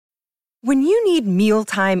When you need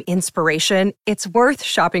mealtime inspiration, it's worth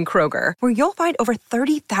shopping Kroger, where you'll find over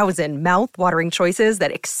 30,000 mouth-watering choices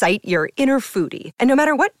that excite your inner foodie. And no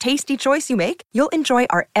matter what tasty choice you make, you'll enjoy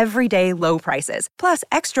our everyday low prices, plus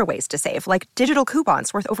extra ways to save, like digital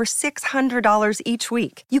coupons worth over $600 each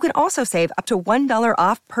week. You can also save up to $1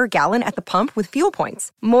 off per gallon at the pump with fuel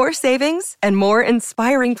points. More savings and more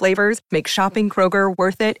inspiring flavors make shopping Kroger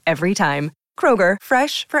worth it every time. Kroger,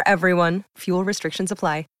 fresh for everyone. Fuel restrictions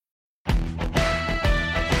apply.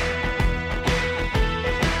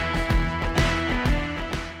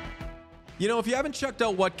 You know, if you haven't checked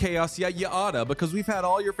out What Chaos yet, you oughta, because we've had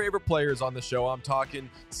all your favorite players on the show. I'm talking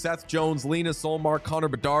Seth Jones, Lena Solmar, Connor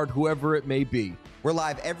Bedard, whoever it may be. We're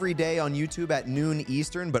live every day on YouTube at noon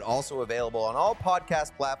Eastern, but also available on all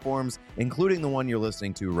podcast platforms, including the one you're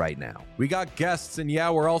listening to right now. We got guests, and yeah,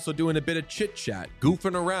 we're also doing a bit of chit-chat,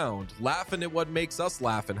 goofing around, laughing at what makes us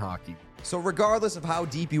laugh in hockey. So regardless of how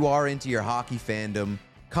deep you are into your hockey fandom,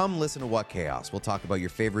 come listen to What Chaos. We'll talk about your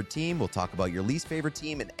favorite team, we'll talk about your least favorite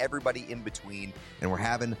team, and everybody in between, and we're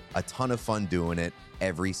having a ton of fun doing it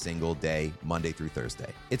every single day, Monday through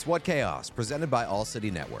Thursday. It's What Chaos, presented by All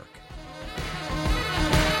City Network.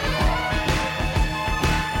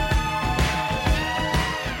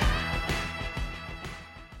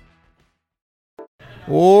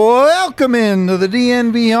 Welcome into the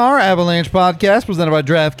DNVR Avalanche podcast presented by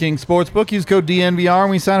DraftKings Sportsbook. Use code DNVR when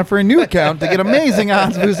we sign up for a new account to get amazing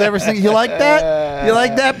odds boosts every single. You like that? You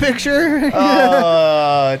like that picture?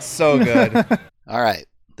 Oh, it's so good. All right.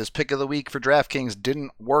 This pick of the week for DraftKings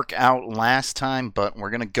didn't work out last time, but we're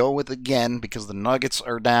going to go with it again because the Nuggets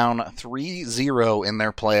are down 3-0 in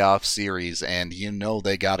their playoff series, and you know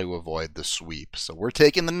they got to avoid the sweep. So we're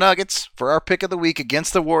taking the Nuggets for our pick of the week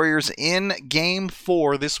against the Warriors in Game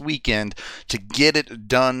 4 this weekend to get it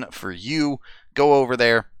done for you. Go over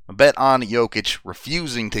there. Bet on Jokic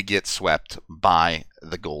refusing to get swept by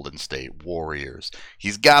the Golden State Warriors.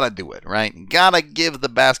 He's got to do it, right? Got to give the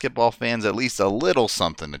basketball fans at least a little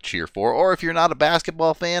something to cheer for. Or if you're not a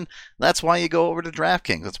basketball fan, that's why you go over to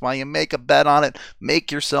DraftKings. That's why you make a bet on it.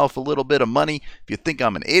 Make yourself a little bit of money. If you think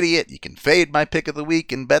I'm an idiot, you can fade my pick of the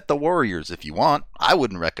week and bet the Warriors if you want. I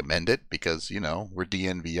wouldn't recommend it because, you know, we're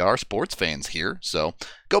DNVR sports fans here. So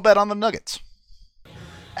go bet on the Nuggets.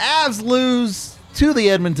 Avs lose to the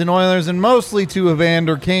Edmonton Oilers and mostly to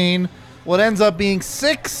Evander Kane. What ends up being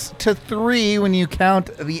 6-3 when you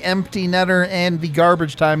count the empty netter and the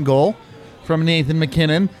garbage time goal from Nathan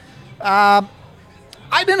MacKinnon. I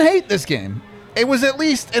didn't hate this game. It was at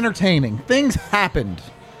least entertaining. Things happened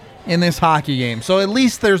in this hockey game, so at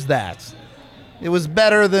least there's that. It was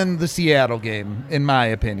better than the Seattle game, in my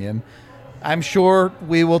opinion. I'm sure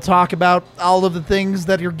we will talk about all of the things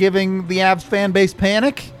that are giving the Avs fan base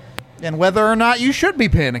panic and whether or not you should be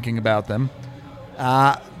panicking about them.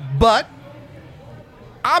 But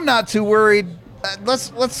I'm not too worried.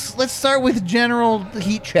 Let's start with general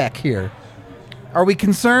heat check here. Are we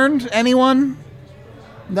concerned? Anyone?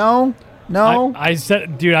 No? I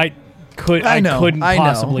said, dude, I couldn't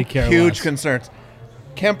possibly care Huge less. concerns.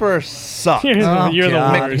 Kemper sucked. You're the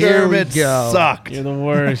worst. McDermott sucked. You're the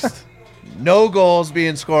worst. No goals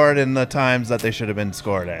being scored in the times that they should have been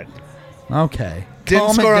scored at. Okay. Didn't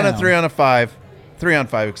Calm score it on a down. 3 on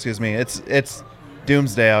 5, excuse me. It's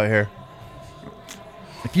doomsday out here.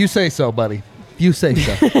 If you say so, buddy. If you say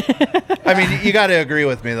so. I mean, you got to agree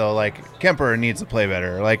with me though. Like Kemper needs to play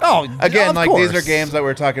better. Like again, of like course. these are games that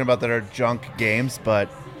we're talking about that are junk games, but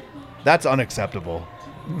that's unacceptable.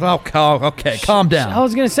 Oh, okay. Calm down. I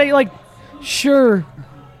was going to say, like, sure.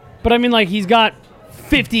 But I mean, like, he's got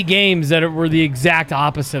 50 games that were the exact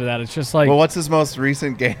opposite of that. It's just like... Well, what's his most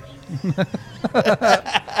recent game?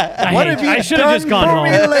 I should have just gone home.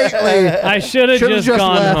 Lately? I should have just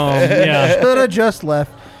gone left. home. Yeah. Should have just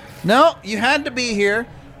left. No, you had to be here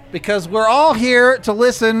because we're all here to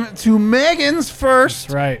listen to Megan's first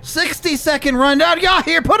That's right. 60-second rundown. Y'all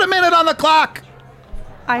here, put a minute on the clock.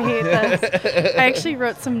 I hate this. I actually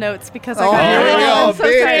wrote some notes because I Oh, got here we really go. I'm so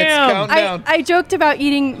Big, sorry. it's counting down. I joked about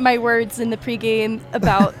eating my words in the pregame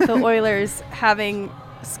about the Oilers having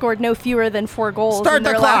scored no fewer than 4 goals Start in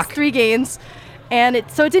the their clock. last 3 games. And it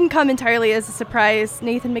didn't come entirely as a surprise.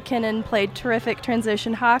 Nathan MacKinnon played terrific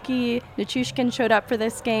transition hockey. Nichushkin showed up for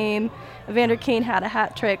this game. Evander Kane had a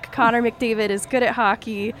hat trick. Connor McDavid is good at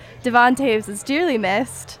hockey. Devon Toews is dearly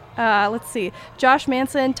missed. Let's see. Josh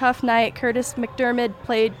Manson, tough night. Curtis McDermott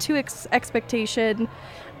played to expectation.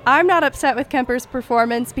 I'm not upset with Kemper's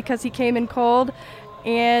performance because he came in cold.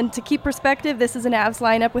 And to keep perspective, this is an Avs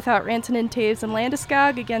lineup without Rantanen, Toews, and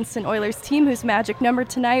Landeskog against an Oilers team whose magic number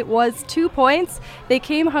tonight was 2 points. They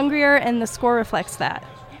came hungrier, and the score reflects that.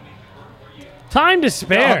 Time to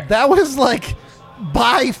spare. That was like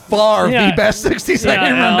by far the best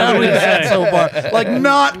 60-second rundown we've had so far. Like,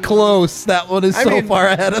 not close. That one is far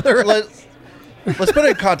ahead of the rest. Let's put it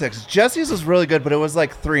in context. Jesse's was really good, but it was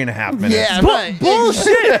like 3.5 minutes. Yeah, right.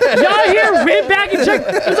 Bullshit. Y'all here, ran back and checked.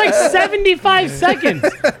 It was like 75 seconds.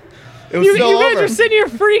 It was still you guys over. are sitting here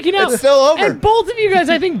freaking out. It's still over. And both of you guys,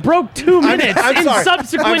 I think, broke 2 minutes in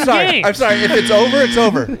subsequent games. I'm sorry. If it's over, it's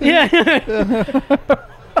over. Yeah.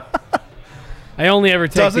 I only ever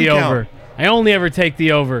take the over. I only ever take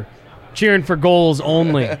the over. Cheering for goals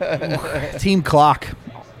only. Team clock.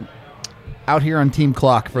 Out here on team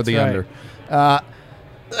clock for the under.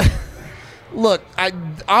 Look,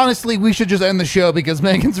 honestly, we should just end the show because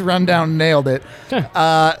Megan's rundown nailed it.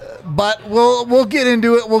 But we'll get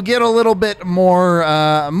into it. We'll get a little bit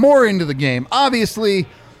more into the game. Obviously,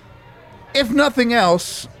 if nothing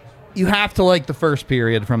else, you have to like the first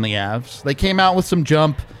period from the Avs. They came out with some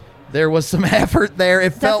jump. There was some effort there.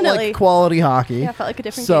 It felt like quality hockey. Yeah, it felt like a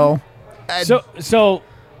different game. So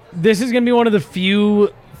this is going to be one of the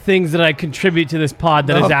few things that I contribute to this pod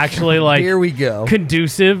that is actually like here we go.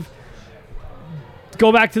 Conducive.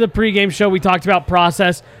 Go back to the pregame show. We talked about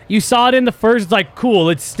process. You saw it in the first. It's like, cool,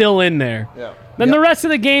 it's still in there. Yeah. Then the rest of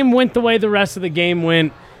the game went the way the rest of the game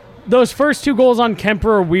went. Those first 2 goals on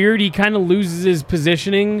Kemper are weird. He kind of loses his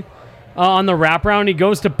positioning on the wraparound. He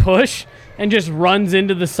goes to push and just runs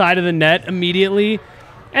into the side of the net immediately.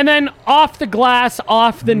 And then off the glass,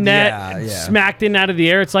 off the net, smacked in out of the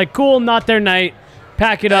air. It's like, cool, not their night.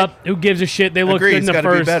 Pack it up. Who gives a shit? They look good in the first. He's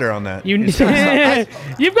got to be better on that.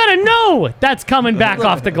 You've got to know that's coming back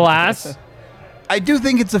off the glass. I do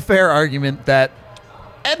think it's a fair argument that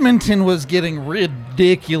Edmonton was getting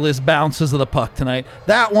ridiculous bounces of the puck tonight.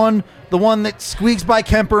 That one, the one that squeaks by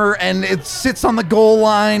Kemper and it sits on the goal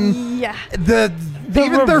line. Yeah. The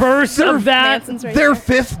reverse of that. Their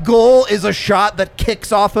 5th goal is a shot that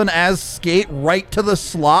kicks off an as skate right to the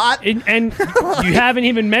slot. And you haven't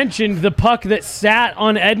even mentioned the puck that sat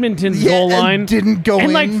on Edmonton's goal line. And didn't go in.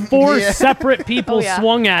 And like 4 separate people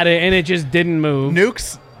swung at it and it just didn't move.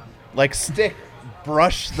 Nuke's like stick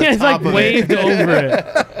brushed the it's top like of waved it. over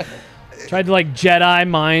it. Tried to like Jedi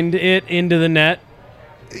mind it into the net.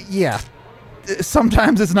 Yeah.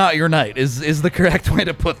 Sometimes it's not your night is the correct way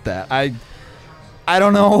to put that. I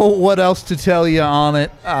don't know what else to tell you on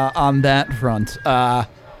it on that front.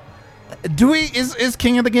 Is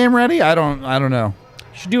King of the Game ready? I don't know.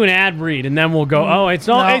 Should do an ad read and then we'll go. Oh,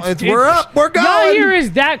 we're up. We're going. Not here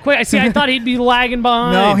is that quick. See, I thought he'd be lagging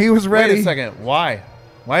behind. No, he was ready. Wait a second. Why?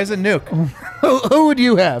 Why is it Nuke? Who would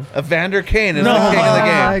you have? Evander Kane is the king of the game.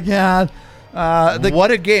 Oh my God.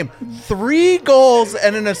 What a game. 3 goals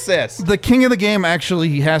and an assist. The king of the game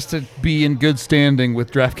actually has to be in good standing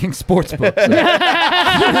with DraftKings Sportsbook. All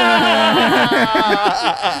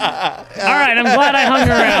right, I'm glad I hung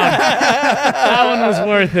around. That one was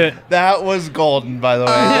worth it. That was golden, by the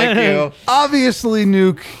way. Thank you. Obviously,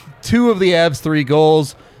 Nuke, 2 of the Avs' 3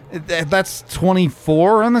 goals. That's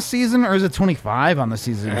 24 on the season, or is it 25 on the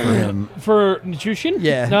season for him? For Nichushkin?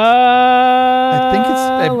 Yeah. I think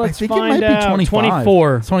it might be 25.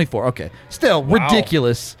 24. It's 24, okay. Still,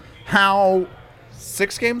 ridiculous how...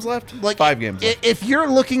 6 games left? 5 games left. If you're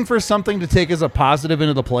looking for something to take as a positive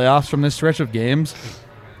into the playoffs from this stretch of games,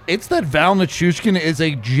 it's that Val Nichushkin is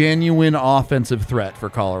a genuine offensive threat for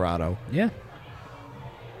Colorado. Yeah.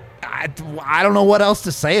 I don't know what else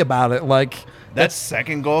to say about it. Like... That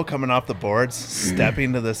second goal coming off the boards,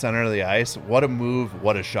 stepping to the center of the ice. What a move.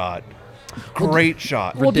 What a shot. Great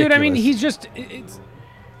shot. Well, dude, I mean, he's just... he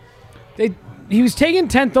was taken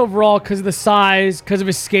 10th overall because of the size, because of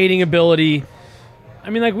his skating ability. I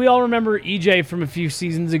mean, like, we all remember EJ from a few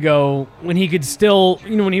seasons ago when he could still,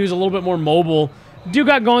 when he was a little bit more mobile. Dude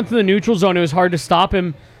got going through the neutral zone. It was hard to stop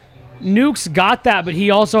him. Nuke's got that, but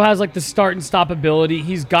he also has, like, the start and stop ability.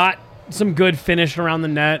 He's got some good finish around the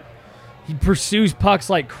net. He pursues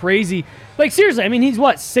pucks like crazy. Like, seriously, I mean, he's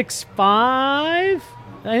what, 6'5"? I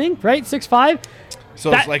think, right? 6'5"?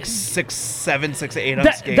 So it's like 6'7", 6'8" on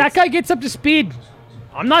skates. That guy gets up to speed.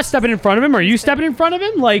 I'm not stepping in front of him. Are you stepping in front of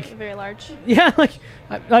him? Like, very large. Yeah,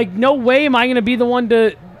 like no way am I going to be the one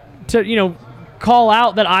to call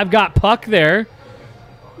out that I've got puck there.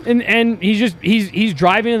 And he's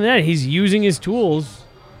driving in the net. He's using his tools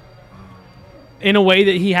in a way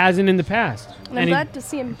that he hasn't in the past. And I'm glad to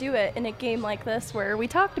see him do it in a game like this where we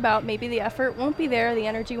talked about maybe the effort won't be there, the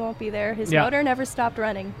energy won't be there. His motor never stopped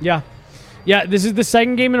running. Yeah. Yeah, this is the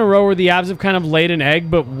second game in a row where the Avs have kind of laid an egg,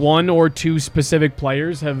 but 1 or 2 specific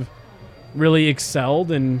players have really excelled.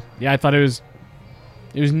 And, yeah, I thought it was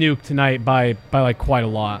Nuke tonight by like quite a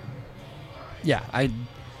lot. Yeah,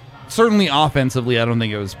 certainly offensively, I don't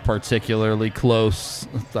think it was particularly close.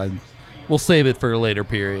 We'll save it for a later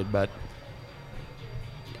period, but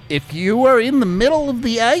if you are in the middle of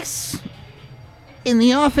the ice, in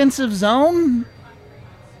the offensive zone,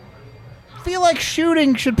 I feel like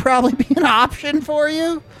shooting should probably be an option for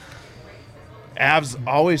you. Avs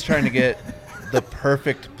always trying to get the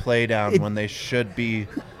perfect play down when they should be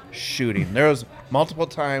shooting. There was multiple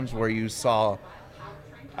times where you saw,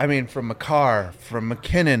 from Makar, from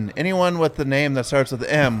McKinnon, anyone with the name that starts with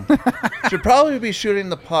M should probably be shooting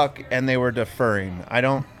the puck, and they were deferring.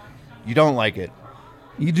 You don't like it.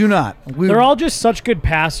 You do not. They're all just such good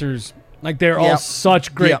passers. Like, they're all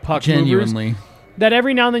such great puck genuinely movers that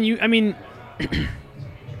every now and then you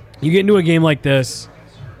get into a game like this,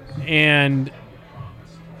 and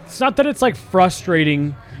it's not that it's, like,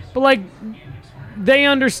 frustrating, but, like, they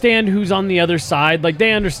understand who's on the other side. Like,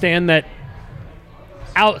 they understand that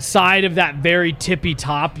outside of that very tippy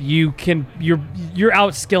top, you're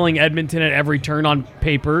outskilling Edmonton at every turn on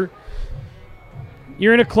paper.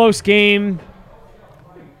 You're in a close game.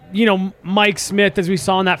 Mike Smith, as we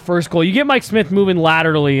saw in that first goal, you get Mike Smith moving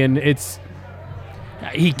laterally, and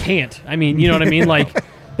he can't. You know what I mean? Like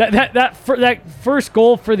that first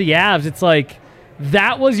goal for the Avs, it's like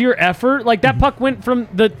that was your effort. Like, that puck went from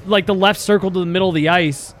the left circle to the middle of the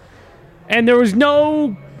ice, and there was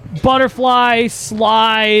no butterfly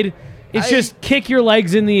slide. It's just kick your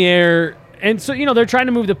legs in the air, and so they're trying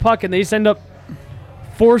to move the puck, and they just end up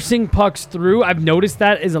forcing pucks through. I've noticed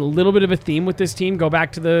that is a little bit of a theme with this team. Go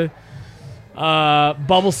back to the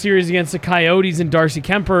bubble series against the Coyotes and Darcy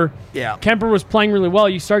Kemper. Yeah. Kemper was playing really well.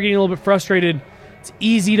 You start getting a little bit frustrated. It's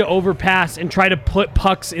easy to overpass and try to put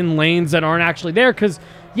pucks in lanes that aren't actually there because,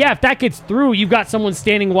 if that gets through, you've got someone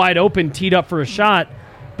standing wide open, teed up for a shot,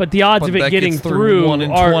 but the odds of it getting through 1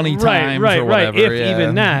 in are 20 times or whatever, if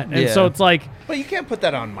even that. And so it's like... But you can't put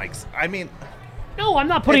that on Mike's. No, I'm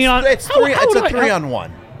not putting it on... It's a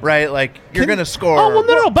 3-on-1, right? Like, you're going to score... Oh, well,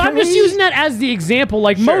 no, but I'm just using that as the example.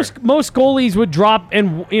 Like, most goalies would drop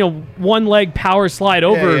and, one leg power slide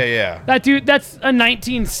over. Yeah. That dude, that's a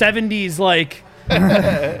 1970s, like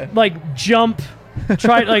jump...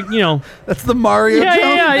 Try That's the Mario jump.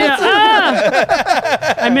 Yeah.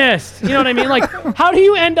 I missed. You know what I mean? Like, how do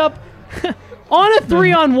you end up on a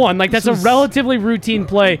 3-on-1? Like, that's a relatively routine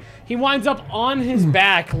play. He winds up on his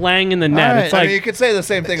back, laying in the net. Right. It's like, you could say the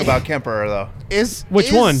same thing about Kemper, though.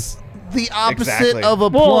 Which one? The opposite of a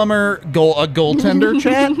plumber, a goaltender,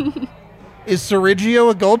 Chad? Is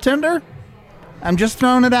Sergio a goaltender? I'm just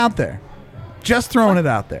throwing it out there. Chad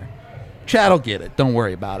will get it. Don't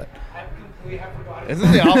worry about it.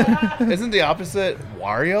 Isn't the opposite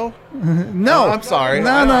Wario? No. I'm sorry.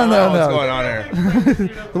 No. What's going on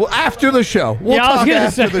here? Well, after the show. We'll talk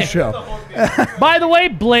after the show. By the way,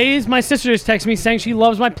 Blais, my sister just texted me saying she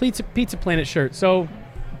loves my Pizza Planet shirt. So,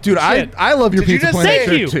 dude, I love your Pizza Planet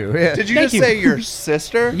shirt too. Yeah. Did you just say your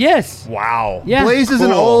sister? Yes. Wow. Yeah. Blais is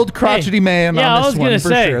an old crotchety man on this one for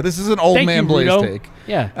sure. This is an old man Blais take.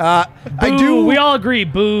 Yeah. I do. We all agree.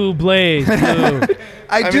 Boo, Blais. Boo.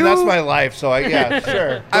 I mean, that's my life, so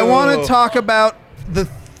sure. I want to talk about the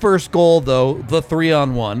first goal, though, the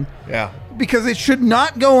 3-on-1. Yeah. Because it should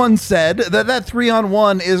not go unsaid that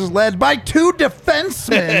 3-on-1 is led by two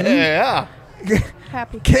defensemen. Yeah.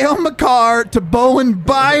 Happy. Cale Makar to Bowen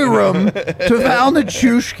Byram to Val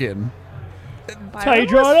Nichushkin.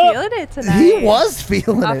 Byram was feeling it tonight. He was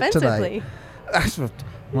feeling it offensively. tonight.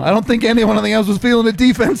 Well, I don't think anyone on the Avs was feeling it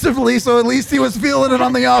defensively, so at least he was feeling it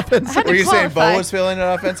on the offense. Were you saying Bo was feeling it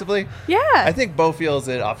offensively? Yeah. I think Bo feels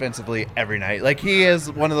it offensively every night. Like, he is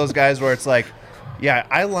one of those guys where it's like,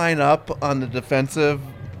 I line up on the defensive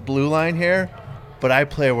blue line here, but I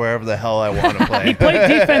play wherever the hell I want to play. He played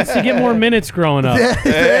defense to get more minutes growing up.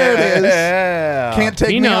 There it is. Yeah. Can't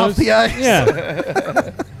take me off the ice.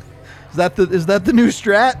 Yeah. Is that the new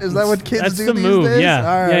strat? Is that what kids do the these move. days? Yeah.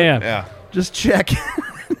 All right. Yeah. Just check.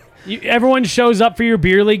 Everyone shows up for your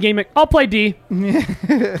beer league game. I'll play D.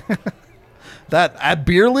 That at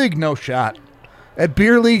beer league, no shot. At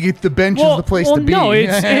beer league, the bench is the place to be. No,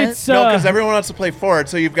 it's no, because everyone wants to play forward.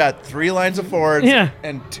 So you've got 3 lines of forwards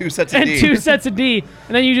and 2 sets of D. And 2 sets of D.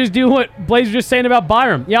 And then you just do what Blais was just saying about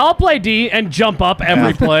Byram. Yeah, I'll play D and jump up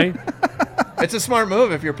every play. It's a smart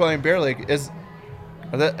move if you're playing beer league.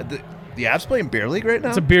 The Avs playing beer league right now?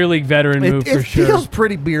 It's a beer league veteran move for sure. It feels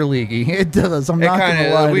pretty beer leaguey. It does. I'm not going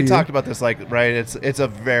to lie to you. We talked about this, right? It's a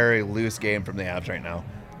very loose game from the Avs right now.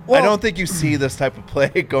 Well, I don't think you see this type of play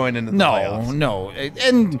going into the playoffs. No.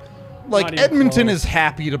 And Edmonton is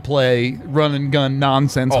happy to play run and gun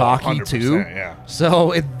nonsense hockey too. Yeah.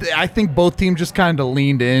 So I think both teams just kind of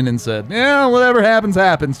leaned in and said, "Yeah, whatever happens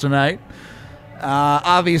tonight."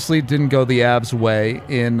 Obviously, it didn't go the Avs' way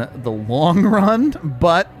in the long run,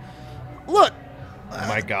 but look. Oh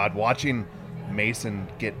my God, watching Mason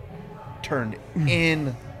get turned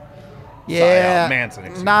in. Yeah, Manson.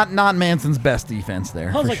 Excuse me. Not Manson's best defense there,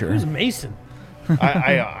 I was for like, sure. who's Mason?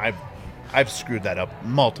 I've screwed that up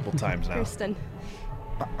multiple times now. Kirsten.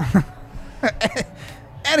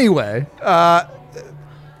 Anyway,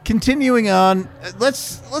 continuing on,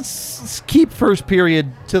 let's keep first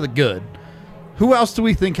period to the good. Who else do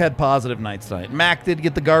we think had positive nights tonight? Mac did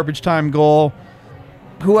get the garbage time goal.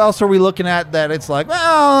 Who else are we looking at that it's like,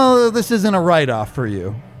 well, this isn't a write-off for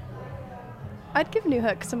you? I'd give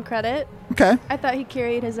Newhook some credit. Okay. I thought he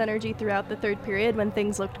carried his energy throughout the third period when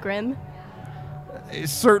things looked grim.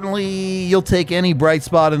 Certainly, you'll take any bright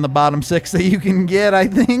spot in the bottom six that you can get, I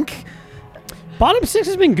think. Bottom six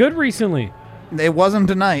has been good recently. It wasn't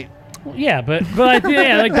tonight. Well, yeah, but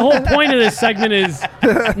yeah, like the whole point of this segment is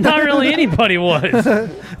not really anybody was.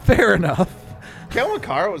 Fair enough. Kale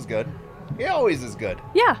McCarr was good. He always is good.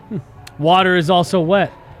 Yeah. Water is also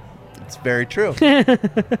wet. It's very true.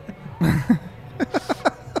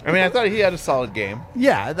 I mean, I thought he had a solid game.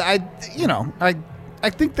 Yeah, I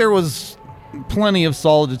think there was plenty of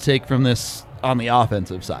solid to take from this on the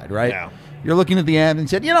offensive side, right? Yeah. You're looking at the end and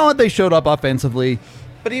said, you know what, they showed up offensively.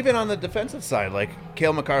 But even on the defensive side, like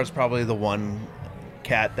Cale McCarr is probably the one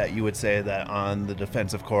cat that you would say that on the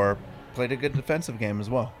defensive core played a good defensive game as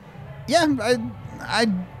well. Yeah, I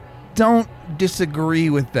don't disagree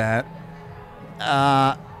with that.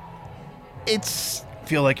 It's.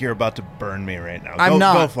 Feel like you're about to burn me right now. I'm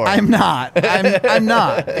not. Go for it. I'm not. I'm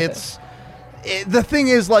not. The thing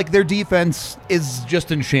is, like, their defense is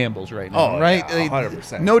just in shambles right now, right? Yeah,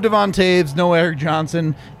 100%. No Devon Taves, no Eric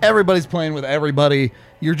Johnson. Everybody's playing with everybody.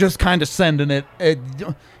 You're just kind of sending it.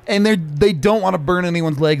 And they don't want to burn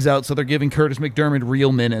anyone's legs out, so they're giving Curtis McDermott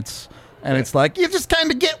real minutes. And it's like, you just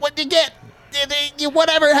kind of get what you get.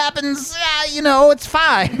 Whatever happens, it's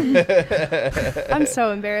fine. I'm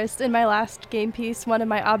so embarrassed. In my last game piece, one of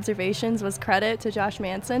my observations was credit to Josh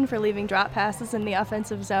Manson for leaving drop passes in the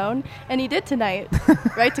offensive zone, and he did tonight,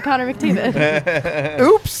 right to Connor McDavid.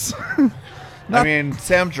 Oops. I mean,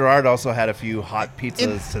 Sam Girard also had a few hot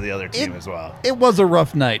pizzas to the other team as well. It was a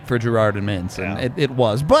rough night for Girard and Manson. Yeah. It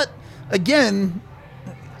was. But, again,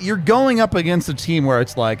 you're going up against a team where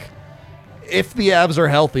it's like, if the Avs are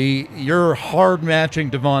healthy, you're hard matching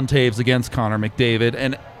Devon Taves against Connor McDavid,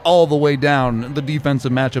 and all the way down, the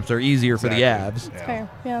defensive matchups are easier for the Avs. It's fair,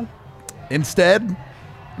 yeah. Instead,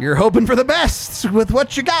 you're hoping for the best with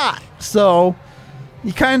what you got. So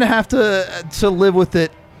you kind of have to live with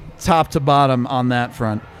it top to bottom on that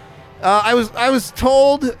front. I was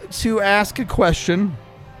told to ask a question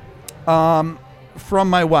from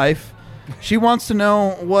my wife. She wants to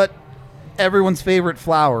know what everyone's favorite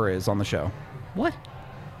flower is on the show. What?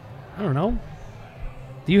 I don't know.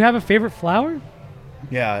 Do you have a favorite flower?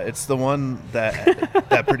 Yeah, it's the one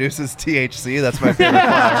that produces THC. That's my favorite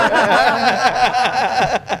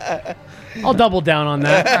flower. I'll double down on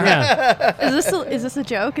that. Yeah. Is this a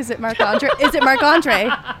joke? Is it Marc Andre? Is it Marc Andre?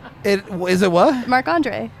 Is it what? Marc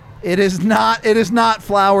Andre. It is not. It is not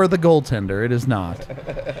Flower the goaltender. It is not.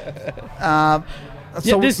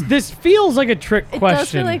 So this feels like a trick question. It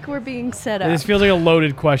does feel like we're being set up. This feels like a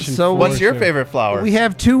loaded question. So what's your favorite flower? We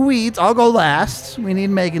have two weeds. I'll go last. We need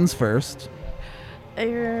Megan's first.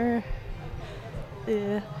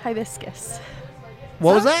 Hibiscus.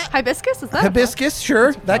 What was that? Hibiscus? Is that Hibiscus?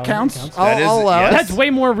 Sure, that counts. I'll allow it. That's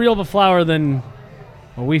way more real of a flower than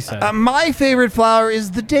what we said. My favorite flower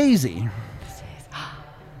is the daisy.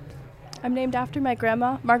 I'm named after my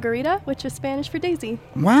grandma, Margarita, which is Spanish for daisy.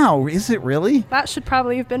 Wow, is it really? That should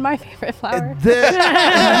probably have been my favorite flower.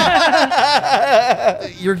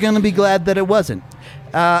 You're going to be glad that it wasn't.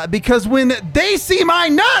 Because when they see my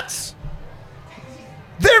nuts,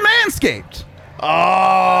 they're Manscaped.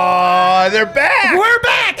 Oh, they're back! We're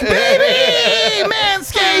back, baby!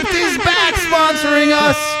 Manscaped is back sponsoring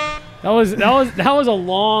us. That was a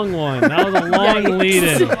long one. That was a long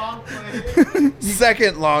lead-in.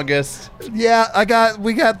 Second longest. Yeah,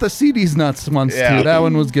 we got the CD's nuts once too. That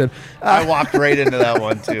one was good. I walked right into that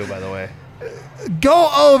one too, by the way. Go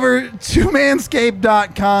over to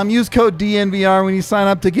manscaped.com. Use code DNVR when you sign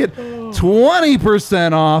up to get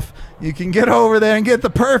 20% off. You can get over there and get the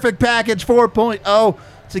perfect package 4.0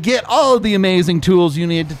 to get all of the amazing tools you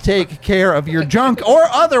need to take care of your junk or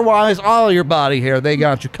otherwise all your body hair. They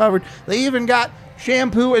got you covered. They even got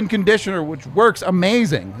shampoo and conditioner, which works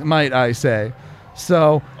amazing, might I say.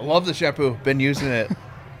 So I love the shampoo. Been using it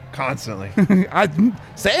constantly.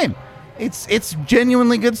 Same. It's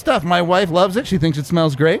genuinely good stuff. My wife loves it. She thinks it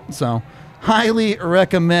smells great. So highly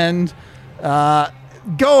recommend.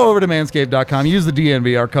 Go over to manscaped.com. Use the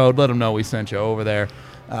DNVR code. Let them know we sent you over there.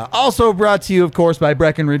 Also brought to you, of course, by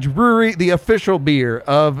Breckenridge Brewery, the official beer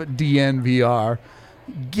of DNVR.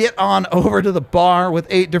 Get on over to the bar with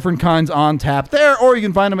 8 different kinds on tap there, or you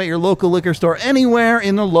can find them at your local liquor store anywhere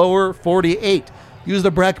in the lower 48. Use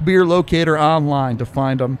the Breck Beer Locator online to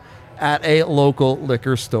find them at a local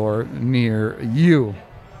liquor store near you.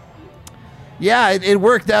 Yeah, it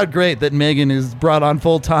worked out great that Megan is brought on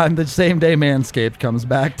full time the same day Manscaped comes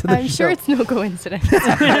back to the show. I'm sure it's no coincidence. You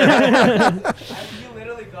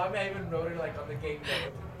literally got me. I even wrote it like on the game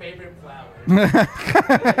favorite flower.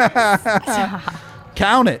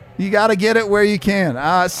 Count it. You got to get it where you can.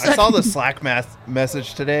 I saw the Slack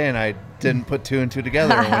message today, and I didn't put 2 and 2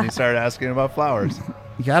 together when he started asking about flowers.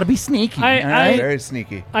 You got to be sneaky. Very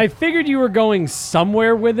sneaky. I figured you were going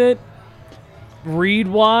somewhere with it,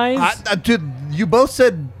 read-wise. You both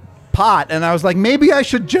said pot, and I was like, maybe I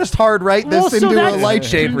should just hard write this into a light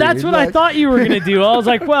shade read. That's what I thought you were going to do. I was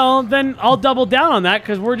like, well, then I'll double down on that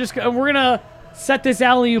because we're going to set this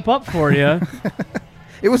alley-oop up for you.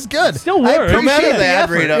 It was good. Still works. No matter the the ad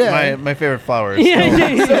effort, read up my favorite flowers.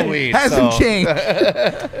 So weed. Hasn't changed.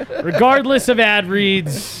 Regardless of ad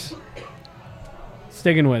reads,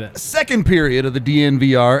 sticking with it. Second period of the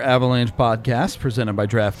DNVR Avalanche podcast presented by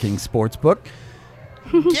DraftKings Sportsbook.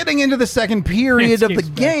 Getting into the second period of the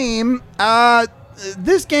game,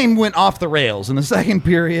 this game went off the rails in the second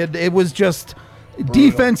period. It was just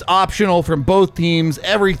defense optional from both teams.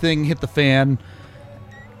 Everything hit the fan.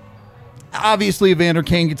 Obviously, Evander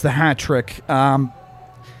Kane gets the hat trick.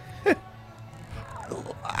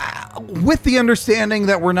 With the understanding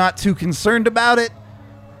that we're not too concerned about it,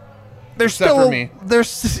 Except for me.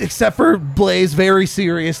 Except for Blais, very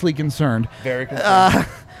seriously concerned. Very concerned.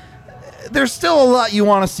 There's still a lot you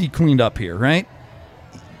want to see cleaned up here, right?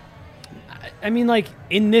 I mean, like,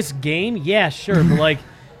 in this game, yeah, sure. But, like,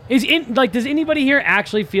 does anybody here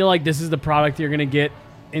actually feel like this is the product you're going to get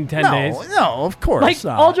in 10 days? No, of course like,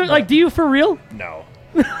 not. Do you for real? No.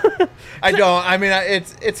 I don't. I mean,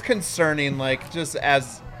 it's concerning, like, just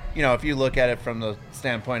as, you know, if you look at it from the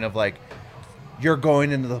standpoint of, like, you're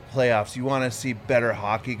going into the playoffs, you want to see better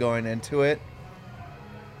hockey going into it.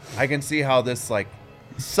 I can see how this, like,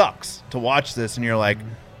 sucks to watch this, and you're like,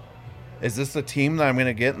 is this the team that I'm going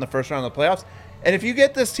to get in the first round of the playoffs? And if you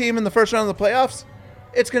get this team in the first round of the playoffs,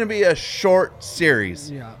 it's going to be a short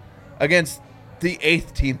series against the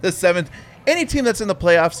 8th team, the 7th. Any team that's in the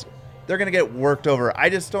playoffs, they're going to get worked over. I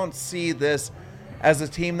just don't see this as a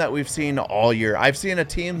team that we've seen all year. I've seen a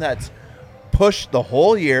team that's pushed the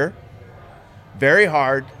whole year very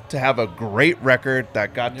hard to have a great record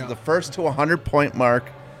that got to the first to 100-point mark,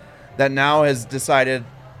 that now has decided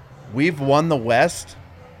we've won the West.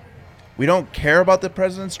 We don't care about the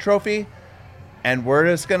President's Trophy, and we're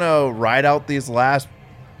just going to ride out these last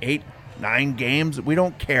 8-9 games. We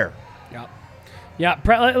don't care. Yeah,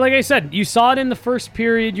 like I said, you saw it in the first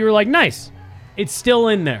period. You were like, nice. It's still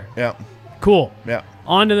in there. Yeah. Cool. Yeah.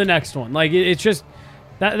 On to the next one. Like, it's just,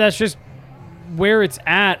 that's just where it's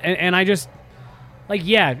at. And I just, like,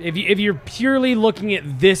 yeah, if you're purely looking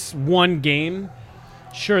at this one game,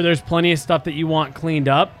 sure, there's plenty of stuff that you want cleaned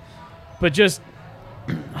up. But just,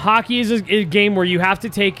 hockey is a game where you have to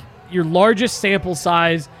take your largest sample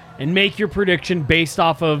size and make your prediction based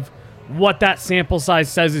off of what that sample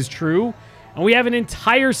size says is true. And we have an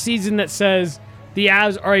entire season that says the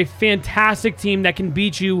Avs are a fantastic team that can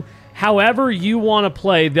beat you however you want to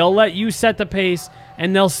play. They'll let you set the pace,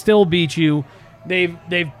 and they'll still beat you. They've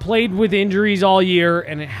played with injuries all year,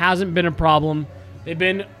 and it hasn't been a problem. They've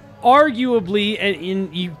been arguably,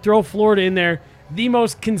 and you throw Florida in there, the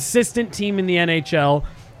most consistent team in the NHL.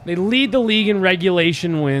 They lead the league in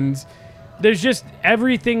regulation wins. There's just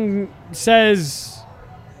everything says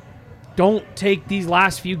don't take these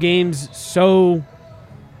last few games so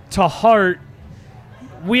to heart.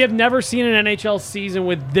 We have never seen an NHL season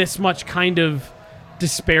with this much kind of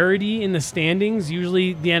disparity in the standings.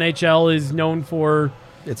 Usually the NHL is known for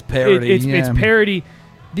its parity. It's parity.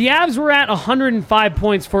 The Avs were at 105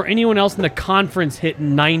 points for anyone else in the conference hit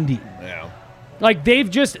 90. Yeah. Like,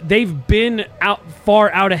 they've been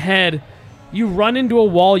far out ahead. You run into a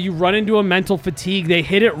wall, you run into a mental fatigue. They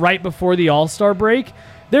hit it right before the All-Star break.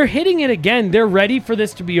 They're hitting it again. They're ready for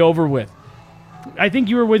this to be over with. I think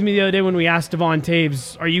you were with me the other day when we asked Devon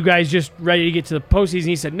Taves, are you guys just ready to get to the postseason?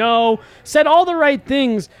 He said no, said all the right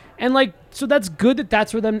things. And, like, so that's good that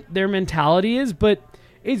that's where their mentality is, but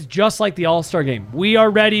it's just like the All-Star game. We are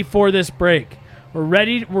ready for this break. We're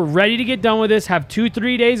ready to get done with this, have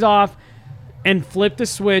 2-3 days off, and flip the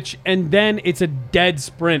switch, and then it's a dead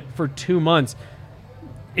sprint for 2 months.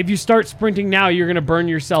 If you start sprinting now, you're going to burn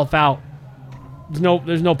yourself out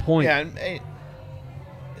There's no point. Yeah,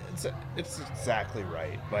 it's exactly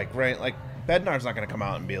right. Like Bednar's not going to come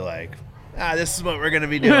out and be like, this is what we're going to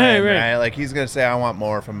be doing, right? Like he's going to say, I want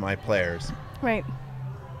more from my players. Right.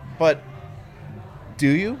 But do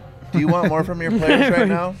you? Do you want more from your players right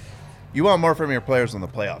now? You want more from your players in the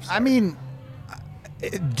playoffs. I mean,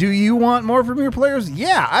 do you want more from your players?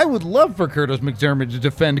 Yeah, I would love for Curtis McDermott to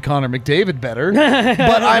defend Connor McDavid better,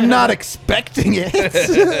 but I'm not expecting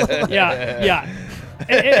it. Yeah.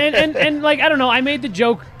 And like, I don't know, I made the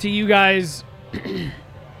joke to you guys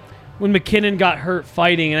when McKinnon got hurt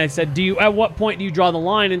fighting, and I said, at what point do you draw the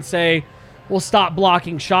line and say, we'll stop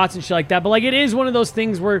blocking shots and shit like that? But like, it is one of those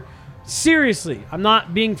things where, seriously, I'm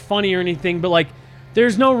not being funny or anything, but like,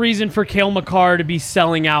 there's no reason for Cale Makar to be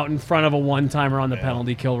selling out in front of a one-timer on the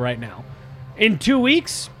penalty kill right now. In 2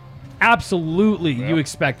 weeks, absolutely, you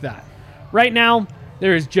expect that. Right now,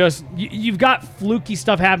 there is just you've got fluky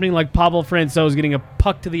stuff happening, like Pavel Francouz getting a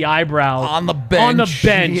puck to the eyebrow on the bench.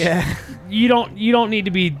 Yeah. You don't need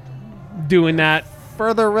to be doing that.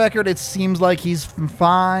 For the record, it seems like he's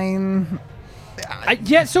fine.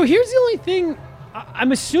 So here's the only thing.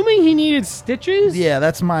 I'm assuming he needed stitches. Yeah,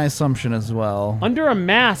 that's my assumption as well. Under a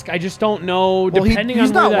mask, I just don't know. Well,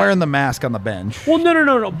 he's not wearing the mask on the bench. Well,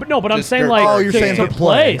 no. But I'm saying you're saying to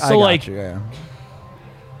play. So like, you, yeah.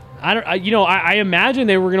 I imagine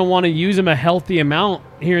they were going to want to use him a healthy amount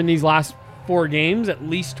here in these last 4 games, at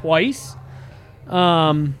least twice.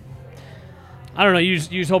 I don't know. You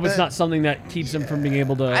just hope it's not something that keeps him from being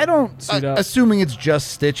able to. Suit up. Assuming it's just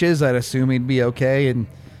stitches, I'd assume he'd be okay. And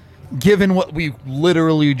given what we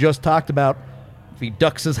literally just talked about, if he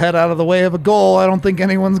ducks his head out of the way of a goal, I don't think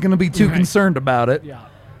anyone's going to be too concerned about it. Yeah.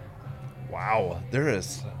 Wow, there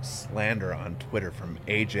is slander on Twitter from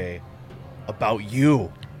AJ about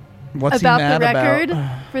you. What's about he mad the record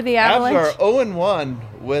for the Avalanche? Avs are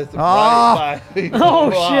 0-1 with shit.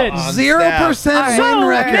 0% win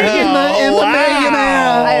record in the Mega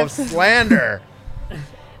Man. Slander.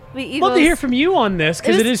 The Eagles, love to hear from you on this,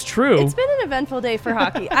 because it is true. It's been an eventful day for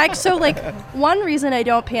hockey. One reason I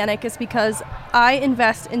don't panic is because I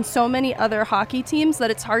invest in so many other hockey teams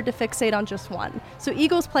that it's hard to fixate on just one. So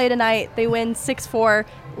Eagles play tonight. They win 6-4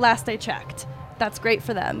 last I checked. That's great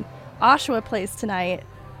for them. Oshawa plays tonight,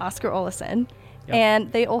 Oscar Olason. Yep.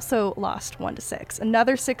 And they also lost 1-6,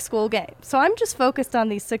 another 6-goal game. So I'm just focused on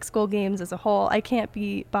these 6-goal games as a whole. I can't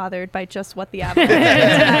be bothered by just what the Avalanche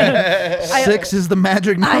did tonight. 6 is the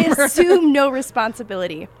magic number. I assume no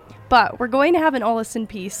responsibility. But we're going to have an Olason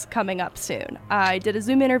piece coming up soon. I did a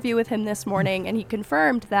Zoom interview with him this morning, and he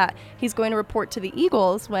confirmed that he's going to report to the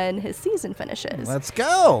Eagles when his season finishes. Let's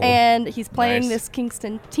go. And he's playing this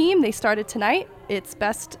Kingston team. They started tonight. It's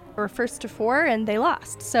first to 4, and they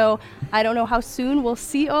lost. So I don't know how soon we'll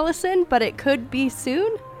see Olason, but it could be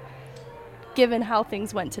soon, given how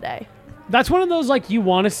things went today. That's one of those, like, you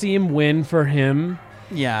want to see him win for him.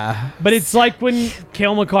 Yeah. But it's like when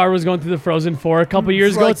Cale Makar was going through the Frozen Four a couple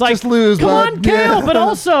years ago. It's like, just lose, come on, Cale, but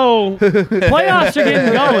also playoffs are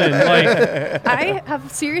getting going. Like, I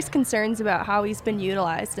have serious concerns about how he's been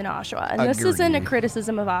utilized in Oshawa. And this isn't a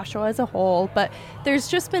criticism of Oshawa as a whole, but there's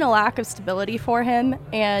just been a lack of stability for him.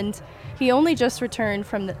 And he only just returned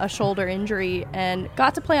from a shoulder injury and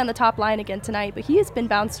got to play on the top line again tonight, but he has been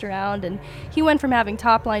bounced around, and he went from having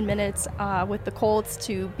top line minutes with the Colts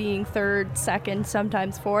to being 3rd, 2nd,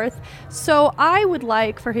 sometimes 4th. So I would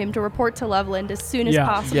like for him to report to Loveland as soon as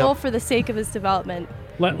possible for the sake of his development.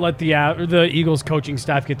 Let the Eagles coaching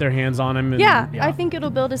staff get their hands on him. And, I think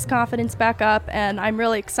it'll build his confidence back up, and I'm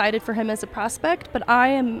really excited for him as a prospect, but I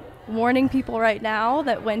am warning people right now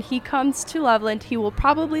that when he comes to Loveland, he will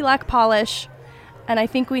probably lack polish, and I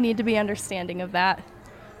think we need to be understanding of that.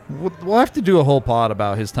 We'll have to do a whole pod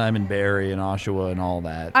about his time in Barrie and Oshawa and all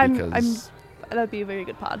that. That'd be a very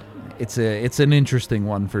good pod. It's an interesting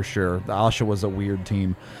one for sure. The Oshawa's a weird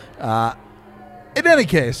team. In any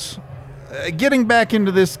case, getting back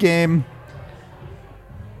into this game,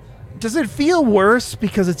 does it feel worse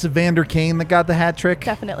because it's Evander Kane that got the hat trick?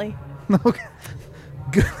 Definitely. Okay.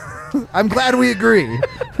 Good. I'm glad we agree.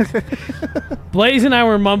 Blais and I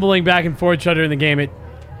were mumbling back and forth each other in the game.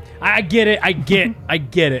 I get it. I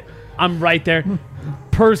get it. I'm right there.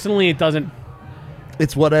 Personally, it doesn't.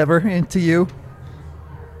 It's whatever to you.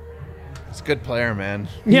 He's a good player, man.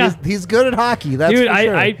 Yeah. He's good at hockey. That's Dude, for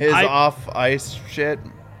sure. His off-ice shit,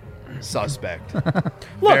 suspect.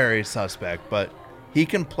 Very suspect, but he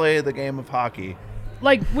can play the game of hockey.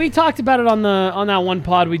 Like, we talked about it on that one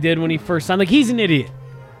pod we did when he first signed. Like, he's an idiot.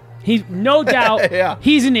 He's no doubt.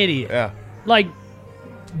 He's an idiot. Yeah. Like,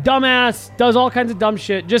 dumbass, does all kinds of dumb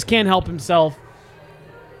shit, just can't help himself.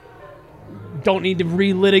 don't need to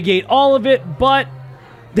relitigate all of it, but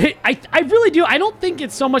I really do. I don't think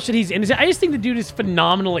it's so much that he's innocent. I just think the dude is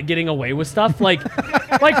phenomenal at getting away with stuff. Like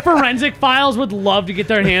Forensic Files would love to get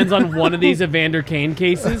their hands on one of these Evander Kane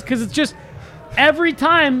cases, because it's just every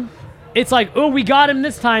time it's like, oh, we got him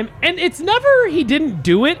this time. And it's never he didn't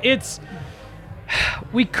do it. It's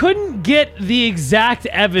we couldn't get the exact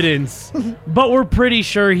evidence, but we're pretty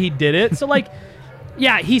sure he did it. So, like,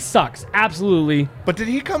 yeah, he sucks. Absolutely. But did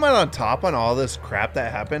he come out on top on all this crap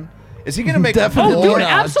that happened? Is he going to make Definitely more? not.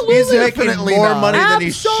 Absolutely. He's making Definitely more not. money than he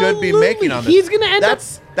should be making on this. He's going to end up...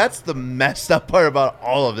 That's the messed up part about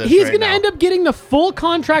all of this. He's right going to now. end up getting the full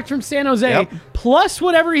contract from San Jose, Yep. plus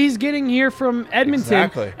whatever he's getting here from Edmonton.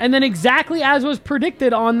 Exactly. And then exactly as was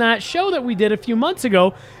predicted on that show that we did a few months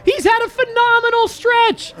ago, he's had a phenomenal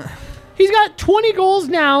stretch. He's got 20 goals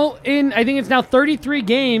now in, I think it's now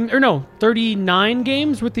 39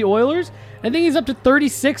 games with the Oilers. I think he's up to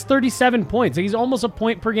 36, 37 points. He's almost a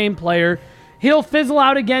point per game player. He'll fizzle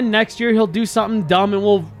out again next year. He'll do something dumb and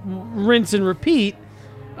we'll rinse and repeat.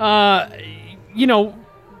 We'll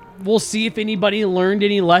see if anybody learned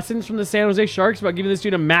any lessons from the San Jose Sharks about giving this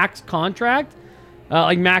dude a max contract,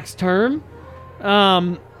 like max term.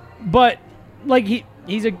 But like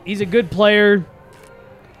he's a good player,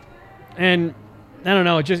 and I don't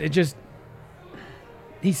know. It just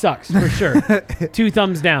he sucks for sure. 2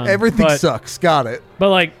 thumbs down. Everything sucks. Got it. But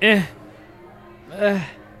like, In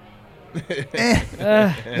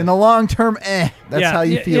the long term, That's how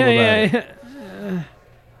you feel about it.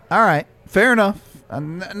 All right. Fair enough.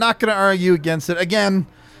 I'm not going to argue against it. Again,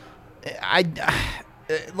 I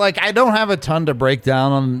don't have a ton to break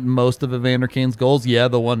down on most of Evander Kane's goals. Yeah,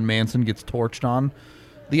 the one Manson gets torched on.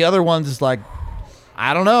 The other ones is like,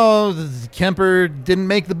 I don't know. Kemper didn't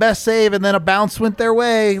make the best save, and then a bounce went their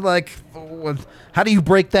way. Like, how do you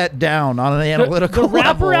break that down on an analytical the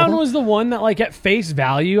level? wraparound was the one that, like, at face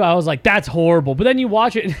value, I was like, that's horrible. But then you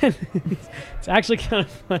watch it, and it's actually kind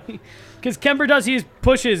of funny. Because Kemper he just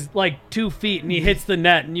pushes, like, 2 feet, and he hits the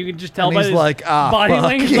net, and you can just tell And by he's his like, body fuck,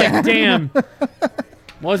 language, yeah. like, damn.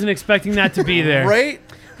 Wasn't expecting that to be there. Right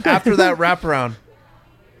after that wraparound,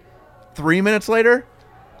 3 minutes later,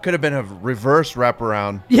 could have been a reverse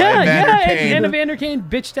wraparound. Yeah, Kane. and Evander Kane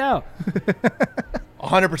bitched out.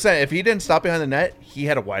 100%. If he didn't stop behind the net, he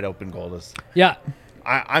had a wide open goal. Yeah.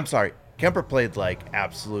 I'm sorry. Kemper played like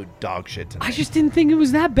absolute dog shit tonight. I just didn't think it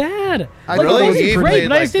was that bad. Really? It wasn't He great, played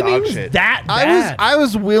but I like just didn't think it dog was shit. that bad. I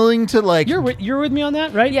was willing to, like... You're with me on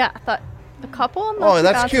that, right? Yeah, I thought a couple. Oh,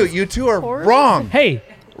 that's cute. You two are forward? wrong. Hey,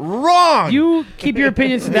 Wrong. you keep your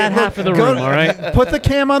opinions to that half of the room, all right? Put the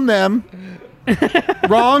cam on them.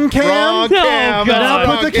 Wrong cam. Wrong cam. God. Now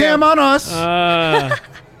Wrong put the cam. cam on us.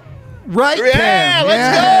 Right Yeah, cam.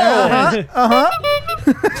 let's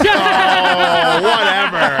go.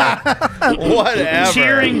 Oh, whatever.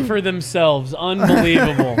 Cheering for themselves.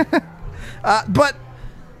 Unbelievable. But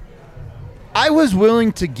I was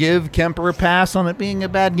willing to give Kemper a pass on it being a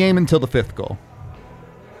bad game until the 5th goal.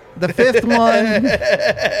 The 5th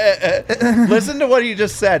one. Listen to what he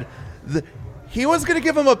just said. He was going to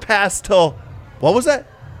give him a pass till, what was that?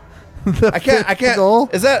 I can't. Goal?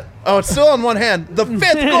 Is that? Oh, it's still on one hand. The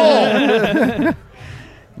 5th goal.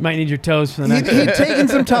 Might need your toes for the next He'd taken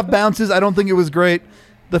some tough bounces. I don't think it was great.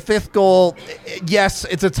 The 5th goal, yes,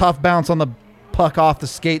 it's a tough bounce on the puck off the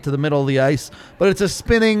skate to the middle of the ice, but it's a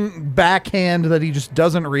spinning backhand that he just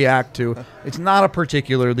doesn't react to. It's not a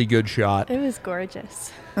particularly good shot. It was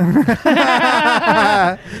gorgeous.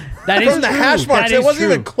 That is From the true. hash marks. That It is wasn't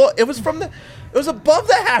true. even close. It was from the. It was above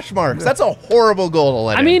the hash marks. That's a horrible goal to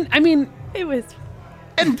let in. I mean, It was.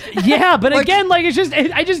 yeah, but again, like it's just,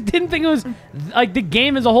 I just didn't think it was like the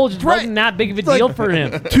game as a whole just wasn't that big of a deal for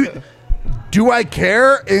him. Do I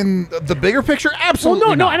care in the bigger picture? Absolutely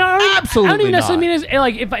Well, no, not. and I don't Absolutely even necessarily not. mean as,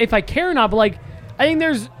 like if I care or not, but like I think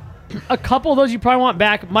there's a couple of those you probably want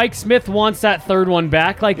back. Mike Smith wants that 3rd one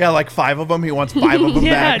back. Like yeah, like 5 of them. He wants 5 of them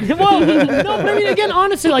yeah, back. well, no, but I mean again,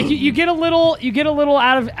 honestly, like you get a little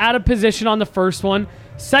out of position on the first one.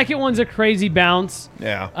 Second one's a crazy bounce.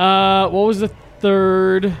 Yeah. What was the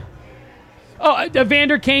 3rd? Oh,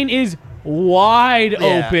 Evander Kane is wide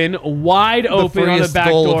open on the freest back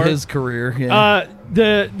goal door of his career. Yeah.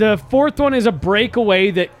 The 4th one is a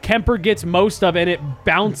breakaway that Kemper gets most of, and it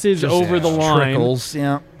bounces over the line. Trickles,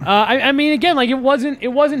 yeah. I mean, again, like it wasn't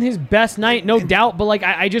his best night, no doubt. But like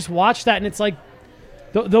I just watched that, and it's like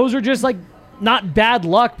those are just like not bad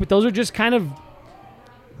luck, but those are just kind of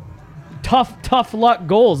tough luck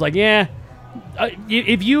goals. Like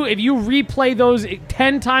if you replay those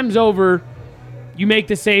 10 times over, you make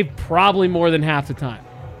the save probably more than half the time.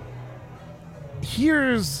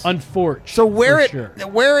 Here's Unfortunate. so where for it sure.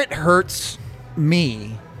 where it hurts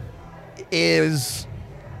me is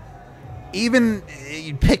even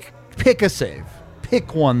pick a save.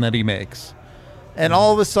 Pick one that he makes. And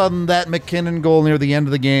all of a sudden, that McKinnon goal near the end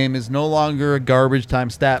of the game is no longer a garbage time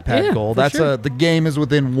stat pad goal. That's sure. the game is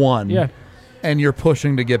within one. Yeah. And you're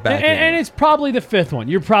pushing to get back in. And it's probably the fifth one.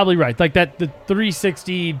 You're probably right. Like the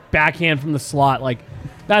 360 backhand from the slot. Like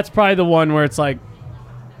that's probably the one where it's like,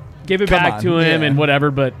 give it back to him and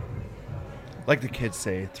whatever. But like the kids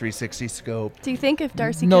say, 360 scope. Do you think if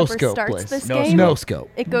Darcy No Kuemper scope, starts please. this No game, no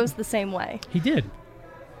scope. it goes the same way? he did.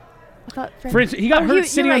 I thought For instance, he got hurt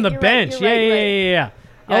sitting on the bench. Yeah.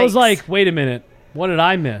 I was Yikes. like, wait a minute. What did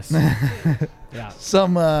I miss? Yeah.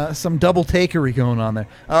 Some double takery going on there.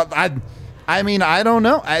 I mean, I don't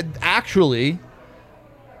know. Actually,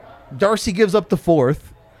 Darcy gives up the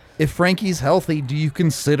fourth. If Frankie's healthy, do you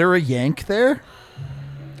consider a yank there?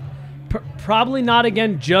 Probably not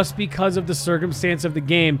again, just because of the circumstance of the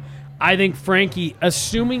game. I think Frankie,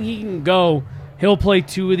 assuming he can go, he'll play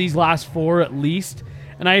 2 of these last 4 at least.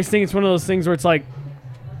 And I just think it's one of those things where it's like,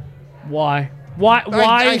 why? Why?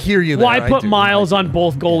 I hear you there. Why I put do. Miles on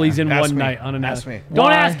both goalies in Ask one me. night on an Ask me. Don't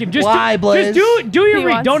Why? ask him. Just Why, Blais? just do your He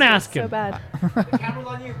read. wants Don't to ask so him. bad. The camera's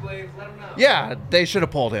on you, Blais. Let him know. Yeah, they should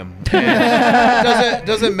have pulled him.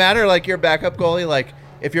 Doesn't matter, like, your backup goalie. Like,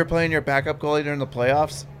 if you're playing your backup goalie during the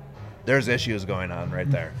playoffs, there's issues going on right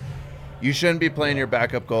there. You shouldn't be playing your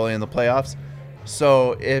backup goalie in the playoffs.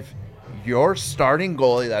 So if your starting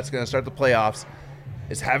goalie that's going to start the playoffs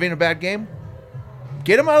is having a bad game,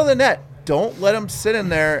 get him out of the net. Don't let him sit in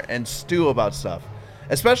there and stew about stuff.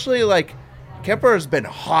 Especially, like, Kemper has been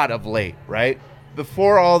hot of late, right?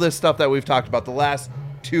 Before all this stuff that we've talked about, the last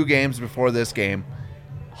 2 games before this game,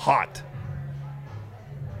 hot.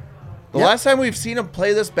 The last time we've seen him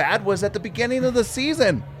play this bad was at the beginning of the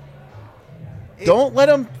season. Don't let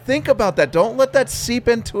him think about that. Don't let that seep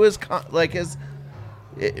into his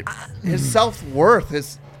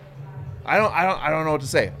self-worth. I don't know what to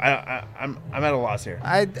say. I'm at a loss here.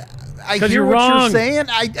 I 'Cause hear you're what wrong. you're saying.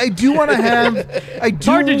 I do want to have. It's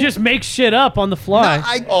hard to just make shit up on the fly.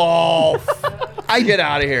 Get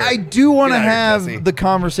out of here. I do want to Get out of here, have Jesse. the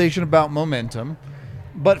conversation about momentum.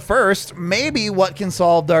 But first, maybe what can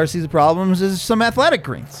solve Darcy's problems is some athletic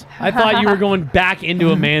greens. I thought you were going back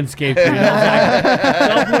into a Manscaped.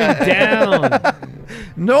 Doubling down.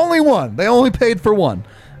 Only one. They only paid for one.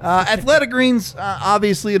 Athletic Greens,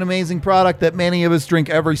 obviously an amazing product that many of us drink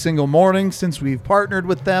every single morning since we've partnered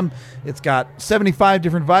with them. It's got 75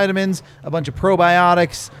 different vitamins, a bunch of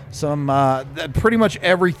probiotics, some pretty much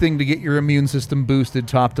everything to get your immune system boosted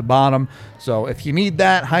top to bottom. So if you need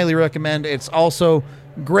that, highly recommend. It's also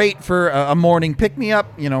great for a morning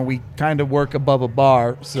pick-me-up. You know, we kind of work above a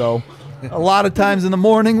bar, so a lot of times in the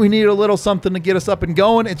morning we need a little something to get us up and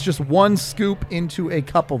going. It's just 1 scoop into a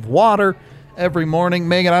cup of water every morning.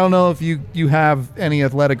 Megan, I don't know if you have any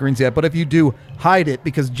athletic greens yet, but if you do, hide it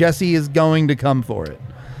because Jesse is going to come for it.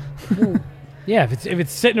 Yeah, if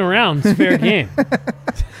it's sitting around, it's fair game.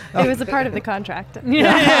 It was a part of the contract.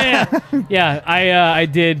 Yeah, I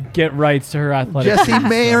did get rights to her athletic. Jesse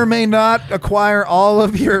may or may not acquire all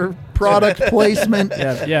of your product placement.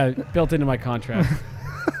 Yeah, built into my contract.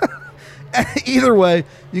 Either way,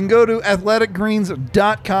 you can go to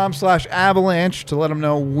athleticgreens.com/avalanche to let them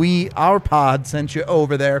know our pod sent you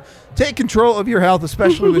over there. Take control of your health,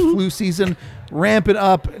 especially with flu season ramping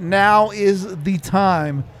up. Now is the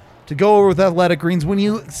time to go over with Athletic Greens. When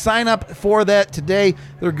you sign up for that today,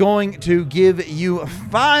 they're going to give you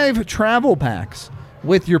 5 travel packs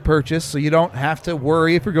with your purchase, so you don't have to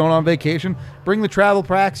worry if you're going on vacation. Bring the travel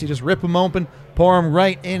packs. You just rip them open, pour them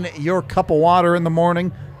right in your cup of water in the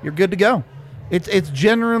morning. You're good to go. It's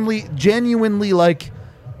genuinely like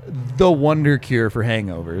the wonder cure for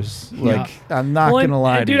hangovers. Like, I'm not going to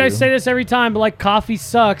lie to dude, you. I say this every time, but like coffee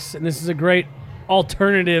sucks, and this is a great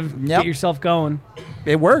alternative. Yep. Get yourself going.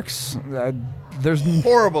 It works. There's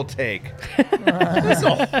Horrible take. That's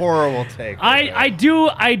a horrible take. I do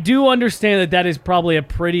understand that is probably a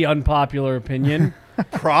pretty unpopular opinion.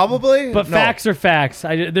 Probably, But No. facts are facts.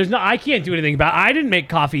 I can't do anything about it. I didn't make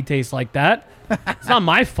coffee taste like that. It's not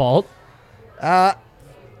my fault. So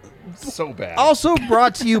bad. also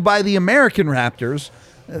brought to you by the American Raptors,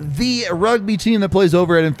 the rugby team that plays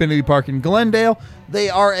over at Infinity Park in Glendale. They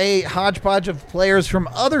are a hodgepodge of players from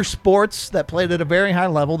other sports that played at a very high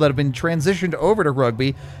level that have been transitioned over to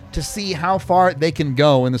rugby to see how far they can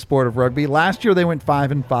go in the sport of rugby. Last year they went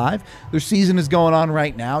 5-5. Their season is going on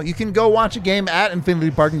right now. You can go watch a game at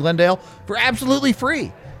Infinity Park in Glendale for absolutely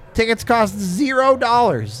free. Tickets cost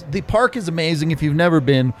 $0. The park is amazing. If you've never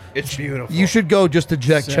been, It's beautiful. you should go just to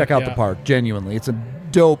check out the yeah. park. Genuinely, it's a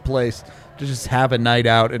dope place to just have a night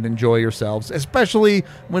out and enjoy yourselves, especially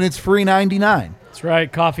when it's free $99. That's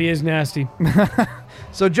right. Coffee is nasty.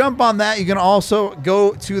 So jump on that. You can also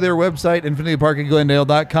go to their website,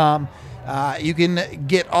 infinityparkatglendale.com. You can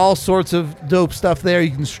get all sorts of dope stuff there.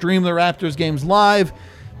 You can stream the Raptors games live.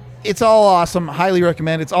 It's all awesome. Highly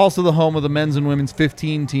recommend. It's also the home of the men's and women's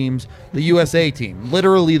 15 teams, the USA team.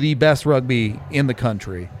 Literally the best rugby in the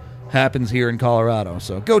country happens here in Colorado.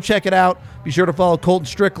 So go check it out. Be sure to follow Colton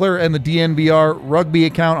Strickler and the DNVR rugby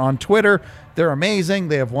account on Twitter. They're amazing.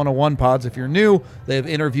 They have 101 pods if you're new. They have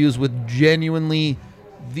interviews with genuinely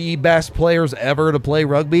the best players ever to play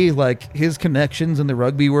rugby. Like, his connections in the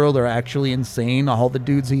rugby world are actually insane, all the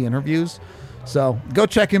dudes he interviews. So go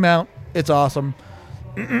check him out. It's awesome.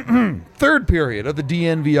 Third period of the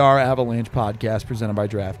DNVR Avalanche podcast presented by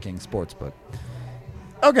DraftKings Sportsbook.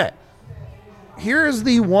 Okay. Here's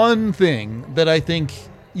the one thing that I think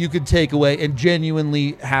you could take away and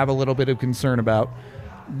genuinely have a little bit of concern about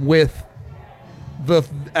with the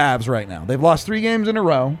Avs right now. They've lost 3 games in a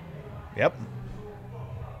row. Yep.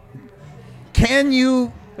 Can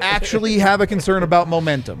you actually have a concern about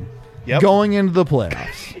momentum going into the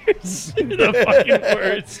playoffs? The fucking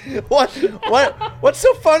words. What's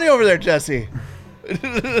so funny over there, Jesse?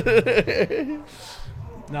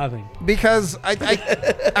 Nothing. Because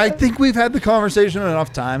I think we've had the conversation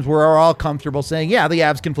enough times where we're all comfortable saying, yeah, the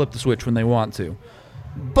Avs can flip the switch when they want to.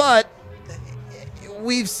 But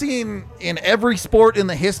we've seen in every sport in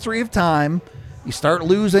the history of time, you start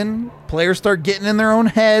losing, players start getting in their own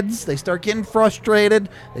heads, they start getting frustrated,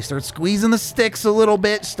 they start squeezing the sticks a little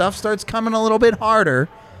bit, stuff starts coming a little bit harder.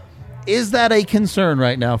 Is that a concern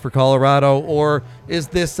right now for Colorado, or is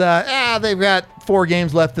this, they've got 4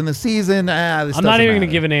 games left in the season, this I'm not even going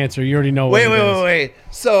to give an answer. You already know what Wait.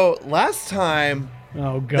 So last time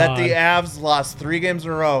that the God. Avs lost 3 games in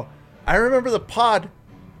a row, I remember the pod,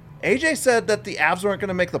 AJ said that the Avs weren't going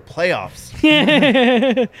to make the playoffs.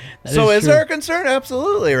 So is there a concern?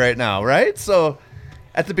 Absolutely right now, right? So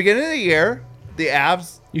at the beginning of the year, the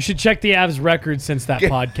Avs... You should check the Avs record since that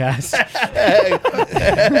podcast.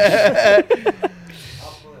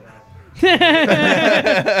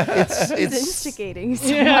 It's instigating so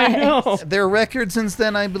Yeah, I much. know. Their record since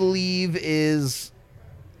then, I believe, is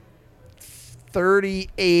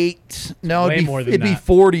 38. No, Way more than it'd be that.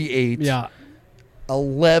 48. Yeah.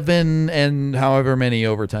 11 and however many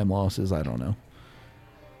overtime losses. I don't know.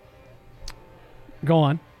 Go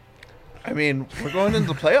on. I mean, we're going into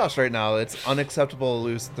the playoffs right now. It's unacceptable to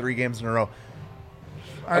lose 3 games in a row.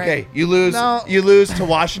 All Okay, right. you lose. No. You lose to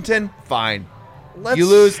Washington. Fine. You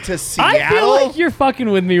lose to Seattle. I feel like you're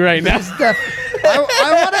fucking with me right now.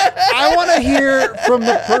 I want to hear from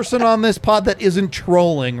the person on this pod that isn't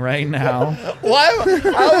trolling right now. How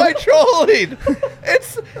am I trolling?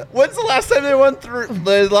 When's the last time they won?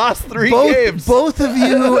 They lost 3 games. Both of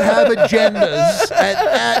you have agendas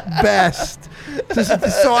at best.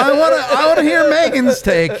 So I want to hear Megan's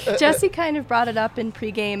take. Jesse kind of brought it up in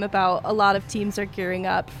pregame about a lot of teams are gearing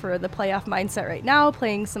up for the playoff mindset right now,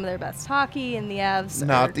 playing some of their best hockey, and the Avs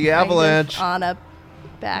Not are the kind of Avalanche. on a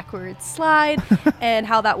backwards slide, and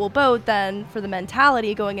how that will bode then for the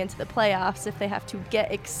mentality going into the playoffs if they have to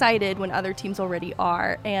get excited when other teams already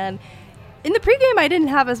are. And in the pregame, I didn't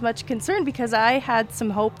have as much concern because I had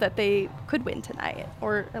some hope that they could win tonight,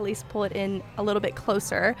 or at least pull it in a little bit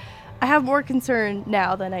closer. I have more concern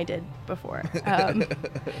now than I did before,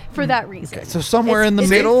 for that reason. Okay, so somewhere in the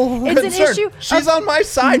middle? It's an issue. She's on my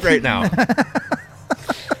side right now.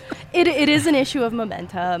 It is an issue of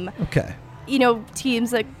momentum. Okay. You know, teams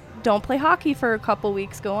that don't play hockey for a couple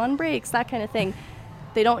weeks, go on breaks, that kind of thing,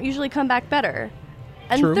 they don't usually come back better.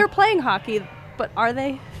 And True. they're playing hockey, but are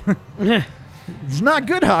they? It's not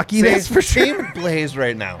good hockey, that's for sure. Team Blais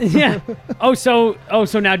right now. Yeah. So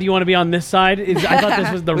now do you want to be on this side? I thought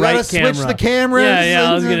this was the We right gotta camera. switch the cameras. Yeah,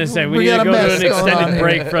 I was going to say, we need got to a go to mess an going on extended here.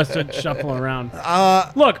 break for us to shuffle around.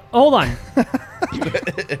 Look, hold on.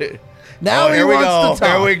 Now he here we wants go. to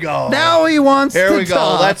talk. Here we go. Now he wants Here to we go.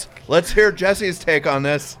 talk. Let's hear Jesse's take on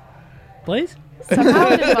this. Please? Somehow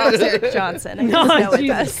it involves Eric Johnson. I just know it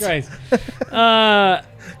Jesus does. Christ.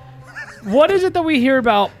 What is it that we hear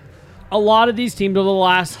about a lot of these teams over the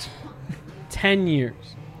last 10 years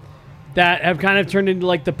that have kind of turned into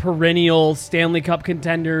like the perennial Stanley Cup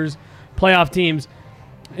contenders, playoff teams,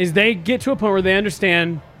 is they get to a point where they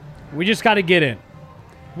understand we just got to get in.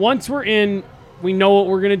 Once we're in, we know what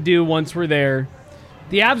we're going to do once we're there.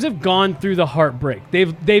 The Avs have gone through the heartbreak.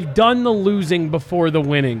 They've done the losing before the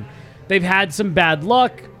winning. They've had some bad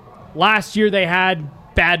luck. Last year they had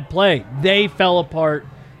bad play. They fell apart.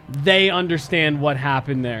 They understand what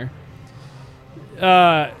happened there.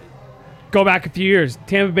 Go back a few years.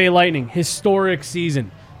 Tampa Bay Lightning, historic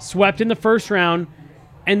season. Swept in the first round,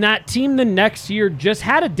 and that team the next year just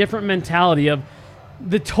had a different mentality of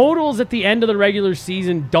the totals at the end of the regular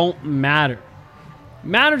season don't matter.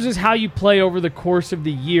 Matters is how you play over the course of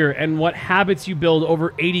the year and what habits you build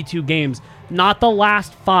over 82 games, not the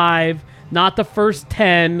last 5, not the first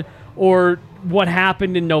 10, or what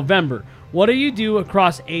happened in November. What do you do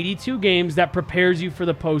across 82 games that prepares you for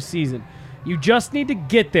the postseason? You just need to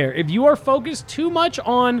get there. If you are focused too much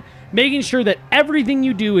on making sure that everything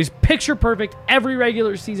you do is picture perfect every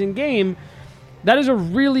regular season game, that is a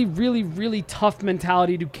really, really, really tough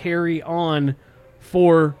mentality to carry on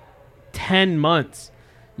for 10 months.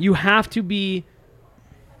 You have to be,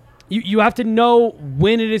 you have to know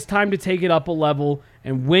when it is time to take it up a level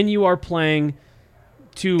and when you are playing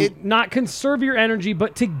to not conserve your energy,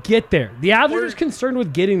 but to get there. The Avalanche is concerned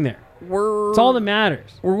with getting there. It's all that matters.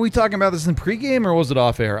 Were we talking about this in pregame or was it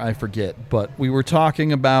off air? I forget. But we were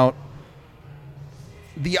talking about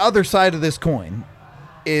the other side of this coin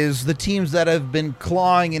is the teams that have been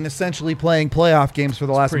clawing and essentially playing playoff games for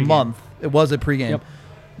the last month. It was a pregame. Yep.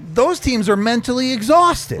 Those teams are mentally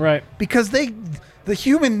exhausted. Right. Because the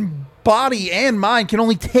human body and mind can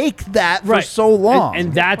only take that for so long.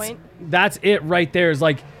 And that's it right there. Is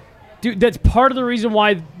like, dude, that's part of the reason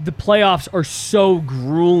why the playoffs are so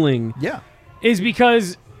grueling. Yeah. Is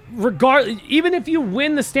because even if you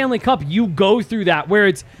win the Stanley Cup, you go through that where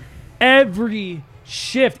it's every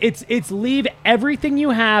shift. It's leave everything you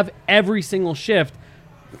have every single shift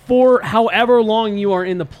for however long you are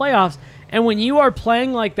in the playoffs. And when you are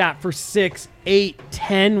playing like that for 6, 8,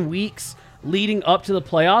 10 weeks leading up to the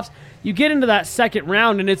playoffs, you get into that second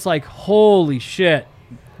round and it's like, holy shit.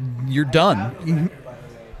 You're done.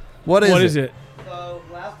 What is it? So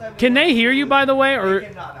last time Can they hear you, by the way? Or I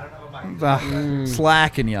don't have a mic.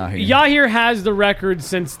 Slacking Yahir. Yahir has the record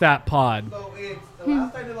since that pod. So it's the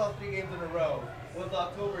last time they lost 3 games in a row was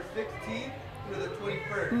October 16th through the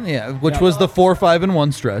 21st. Yeah, which was the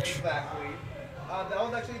 4-5-1 stretch. Exactly. That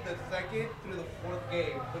was actually the second through the 4th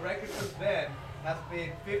game. The record since then has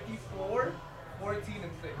been 54, 14,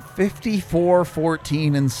 and 6. 54,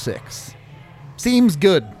 14, and 6. Seems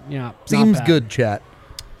good. Yeah. Seems good, chat.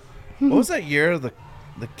 What was that year the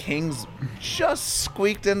Kings just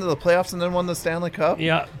squeaked into the playoffs and then won the Stanley Cup?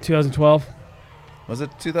 Yeah, 2012. Was it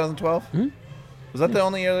 2012? Mm-hmm. Was that the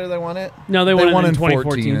only year they won it? No, they won it in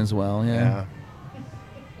 2014 2014 as well. Yeah.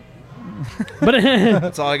 But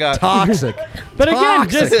that's all I got. Toxic. But again,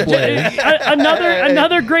 Toxic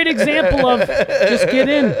another great example of just get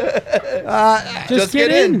in. Just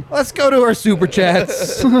get in. Let's go to our super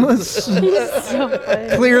chats. Let's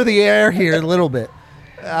clear the air here a little bit.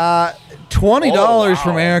 $20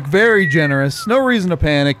 from Eric, very generous. No reason to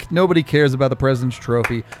panic. Nobody cares about the President's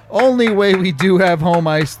Trophy. Only way we do have home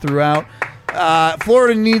ice throughout.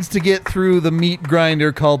 Florida needs to get through the meat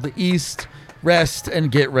grinder called the East, rest,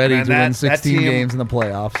 and get ready to win 16 games in the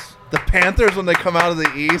playoffs. The Panthers, when they come out of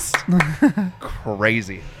the East,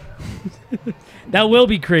 crazy. That will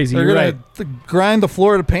be crazy. They're You're going right. to grind the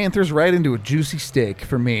Florida Panthers right into a juicy steak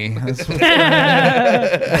for me. That's what's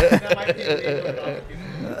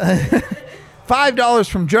 $5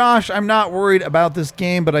 from Josh. I'm not worried about this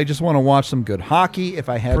game, but I just want to watch some good hockey. If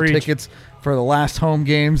I had tickets for the last home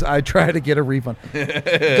games, I'd try to get a refund.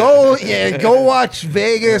 Go watch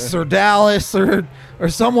Vegas or Dallas or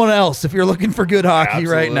someone else if you're looking for good hockey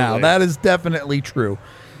right now. That is definitely true.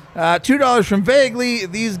 $2 from Vaguely.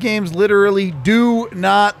 These games literally do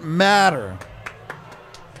not matter.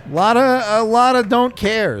 A lot of don't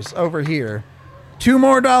cares over here. $2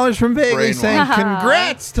 more from Vaguely saying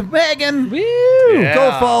congrats to Megan. Woo! Yeah.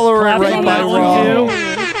 Go follow her at Right by Raw.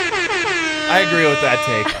 I agree with that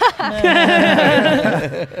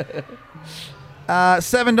take.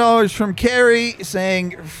 $7 from Carrie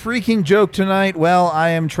saying freaking joke tonight. Well, I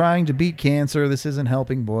am trying to beat cancer. This isn't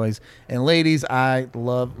helping, boys and ladies. I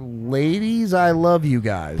love you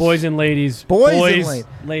guys. Boys and ladies. Boys and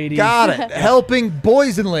ladies. Got it. Helping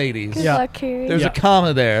boys and ladies. Good luck, Carrie. There's a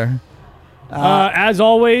comma there. As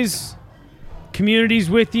always, community's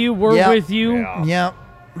with you. We're with you. Yeah.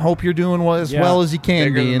 Hope you're doing as well as you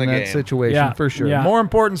can be in that situation for sure. Yeah. More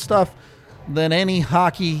important stuff than any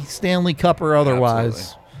hockey, Stanley Cup or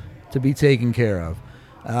otherwise, to be taken care of.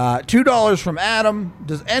 $2 from Adam.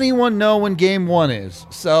 Does anyone know when Game 1 is?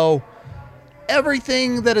 So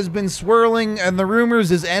everything that has been swirling and the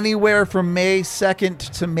rumors is anywhere from May 2nd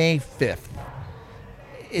to May 5th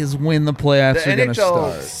is when the playoffs are going to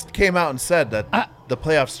start. The NHL came out and said that the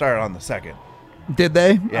playoffs start on the 2nd. Did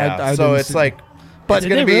they? Yeah. I so it's like, but it's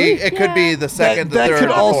going to be. Really? It could be the second, the third, that could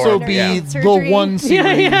the also fourth. be the one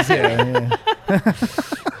series.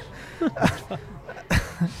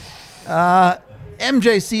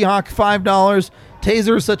 MJ Seahawk, $5.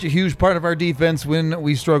 Taser is such a huge part of our defense. When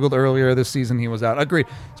we struggled earlier this season, he was out. Agreed.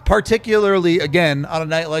 Particularly, again, on a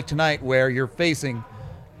night like tonight where you're facing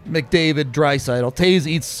McDavid, Draisaitl. Taze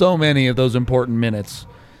eats so many of those important minutes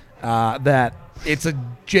that it's a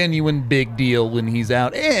genuine big deal when he's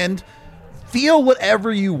out. And feel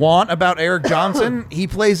whatever you want about Eric Johnson. He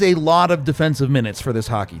plays a lot of defensive minutes for this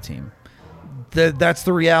hockey team. That's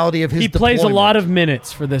the reality of his deployment. Plays a lot of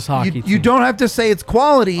minutes for this hockey team. You don't have to say it's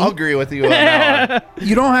quality. I'll agree with you on that one.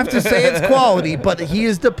 You don't have to say it's quality, but he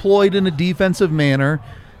is deployed in a defensive manner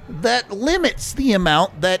that limits the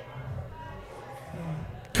amount that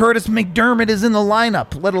Curtis McDermott is in the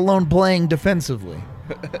lineup, let alone playing defensively.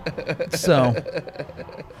 So,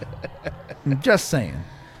 I'm just saying.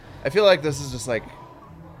 I feel like this is just like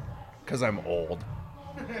because I'm old.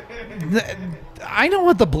 I know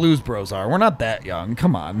what the Blues Bros are. We're not that young.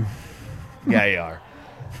 Come on. Yeah, you are.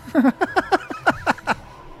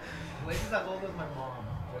 Lady's as old as my mom.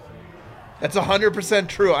 That's 100%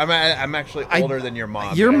 true. I'm actually older than your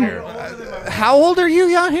mom. How old are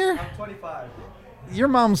you out here? I'm 25. Your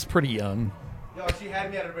mom's pretty young. Yo, she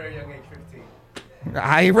had me at a very young age, 15.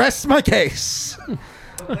 I rest my case.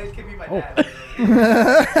 So Blaze can be my dad.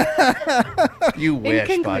 You wish,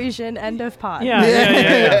 In conclusion, end of pod. Yeah.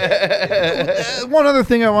 One other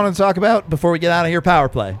thing I want to talk about before we get out of here, power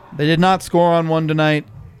play. They did not score on one tonight.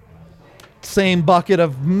 Same bucket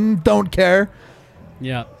of don't care.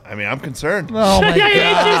 Yeah. I mean, I'm concerned. Oh, my God.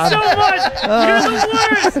 You so much. You're the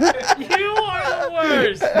worst. You are the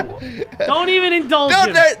worst. Don't even indulge No,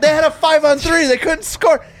 him. they had a 5-on-3. They couldn't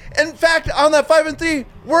score. In fact, on that 5-on-3,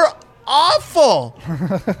 we're awful.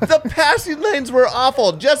 The passing lanes were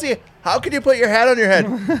awful. Jesse, how can you put your hat on your head?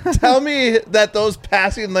 Tell me that those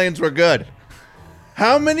passing lanes were good.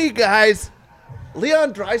 How many guys,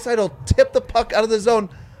 Leon Draisaitl tipped the puck out of the zone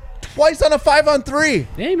twice on a 5-on-3.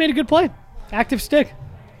 Yeah, he made a good play. Active stick.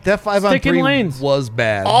 That Stick in 5-on-3 lanes. was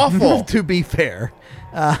bad. Awful. To be fair.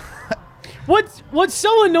 What's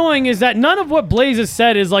so annoying is that none of what Blais has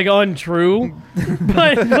said is like untrue,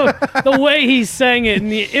 but the way he's saying it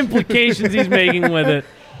and the implications he's making with it,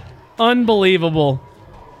 unbelievable.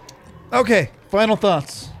 Okay, final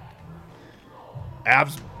thoughts.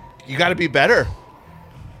 Abs, you got to be better.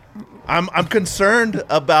 I'm concerned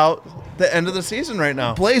about the end of the season right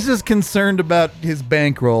now. Blaze is concerned about his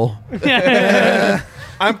bankroll.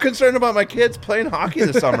 I'm concerned about my kids playing hockey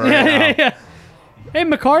this summer right now. Hey,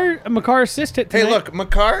 McCarr assist it tonight. Hey, look,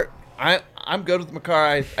 McCarr, I'm good with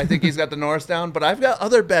McCarr. I think he's got the Norris down, but I've got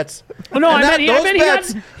other bets. Oh, no, And I bet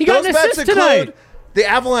he got an assist tonight. The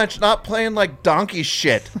Avalanche not playing like donkey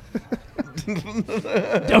shit.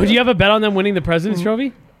 Oh, do you have a bet on them winning the President's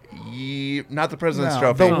Trophy? Not the President's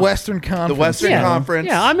No, Trophy. the Western Conference. The Western Conference.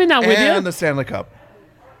 Yeah, I'm in that with you. And the Stanley Cup.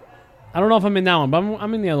 I don't know if I'm in that one, but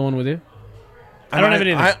I'm in the other one with you. I don't have it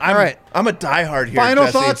either. All right. I'm a diehard here, Final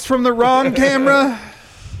Jesse. thoughts from the wrong camera.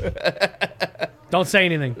 Don't say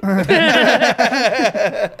anything.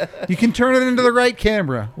 You can turn it into the right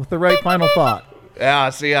camera with the right final thought. Yeah,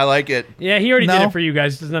 see, I like it. Yeah, he already did No. it for you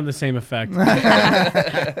guys. It doesn't have the same effect. Good.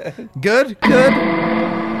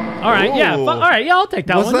 All right, yeah. Ooh. All right, yeah, I'll take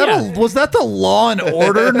that one. Yeah. Was that the Law and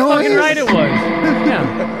Order noise? Fucking right it was.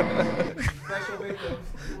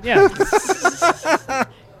 Yeah. Yeah.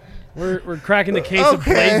 We're cracking the case of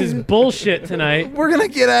Okay. Blaise's bullshit tonight. We're gonna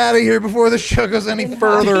get out of here before the show goes any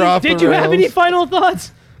further off. Did the you have rails. any final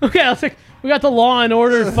thoughts? Okay, I was like, we got the Law and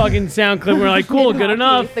Order fucking sound clip. We're like, cool, good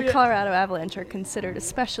enough. The Colorado Avalanche are considered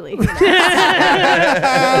especially. Let's These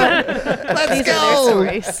are their go.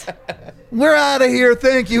 stories. We're out of here.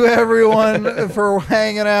 Thank you, everyone, for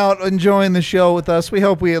hanging out, enjoying the show with us. We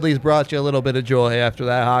hope we at least brought you a little bit of joy after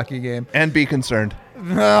that hockey game. And be concerned.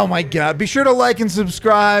 Oh, my God. Be sure to like and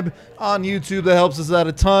subscribe on YouTube. That helps us out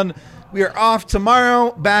a ton. We are off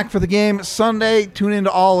tomorrow, back for the game Sunday. Tune into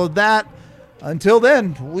all of that. Until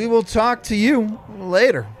then, we will talk to you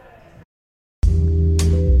later.